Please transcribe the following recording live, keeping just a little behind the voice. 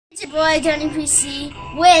boy, Johnny PC,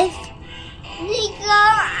 with Nico.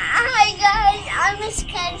 Hi guys, I'm Miss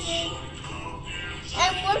Kenzie.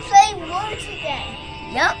 And we're playing war today.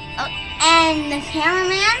 Yep. Oh, and the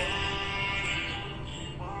cameraman.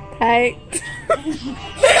 Hi.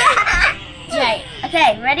 Right.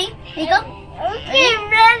 Okay, ready? Here you go. Okay,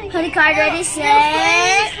 ready. Put the card ready,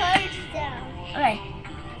 set. Cards down. Okay.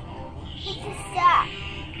 Put the stack.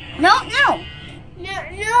 No. No.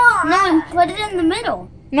 Put it in the middle.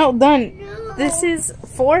 No, done. No. This is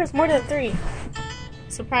 4. It's more than 3.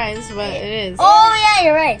 Surprise, but it is. Oh, yeah,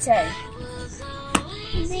 you're right. Sorry.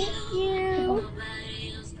 Thank you.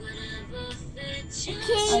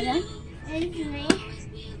 Okay. And me.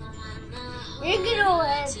 You're gonna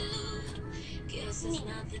win.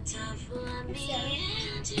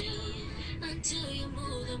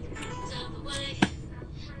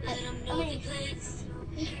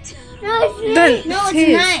 Done. No, it's His.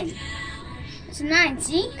 a 9. It's a 9,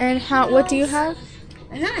 see? And how? What do you have?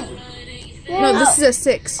 A 9. No, this is a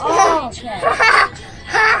 6. Oh, okay.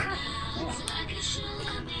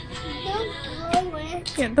 Don't go in.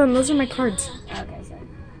 Yeah, done. Those are my cards. Okay, sorry.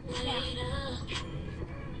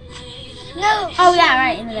 No. Oh, yeah,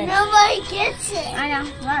 right, in the middle. Nobody gets it. I know,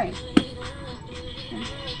 sorry.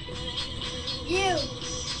 You.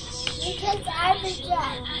 Because I'm the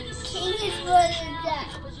jack. King is more than jack.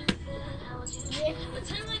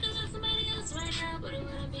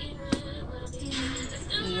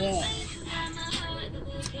 Yeah.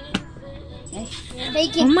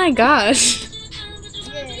 Thank you. Oh my gosh.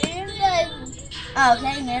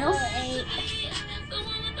 Okay, middle.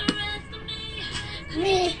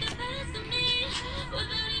 Me.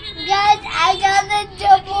 Guys, I got a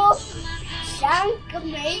double chunk of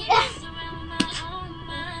meat.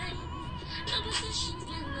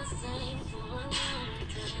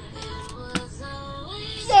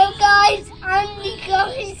 So guys, I'm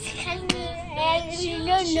Nico's cousin, and if you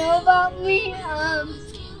don't know about me,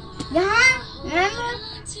 Yeah?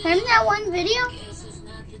 Remember that one video?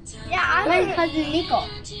 yeah, My I'm cousin Nico.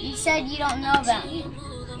 You said you don't know about me.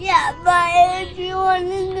 yeah, but if you want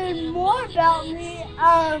to know more about me,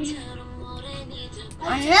 On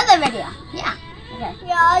another video. Yeah. Okay.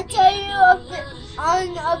 yeah, I'll tell you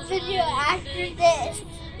on a video after this.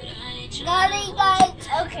 Got it, guys?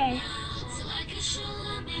 Okay.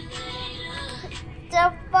 So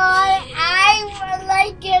far, I would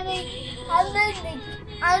like getting on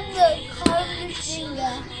the car machine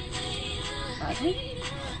gun. Okay.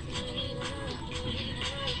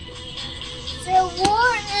 So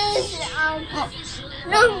war is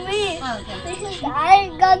no me Oh, okay. because I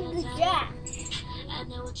got the jack.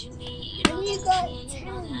 And you got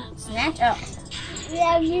 10. Snatch. Oh.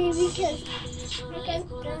 Yeah, me because I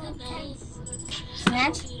got 10.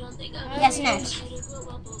 Snatch? Yeah, snatch.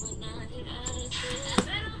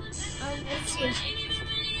 It's you. It's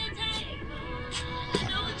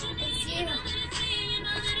you.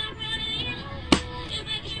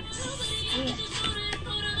 Okay.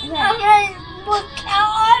 Okay, we'll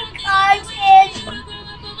count our cards and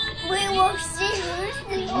we will see who's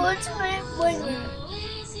the ultimate winner.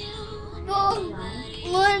 Go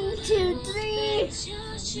 1, 2,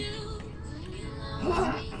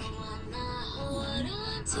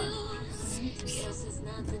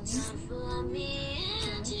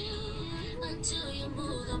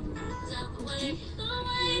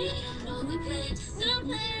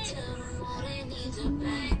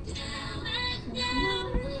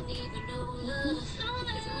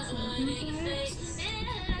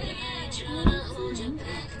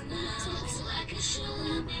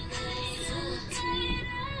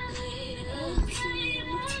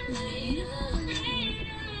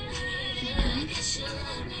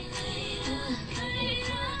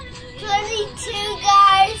 22,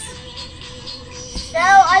 guys. So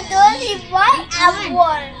I don't even have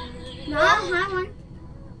one. No, I don't have one.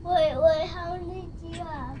 Wait, how many do you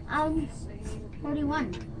have?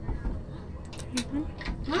 41.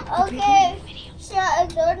 Okay, so I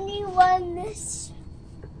only won this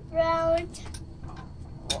round.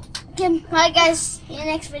 Okay, bye guys. See you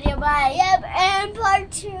next video. Bye. Yep, and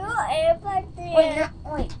part 2 and part 3. Wait,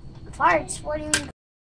 no, wait. Parts? What do you mean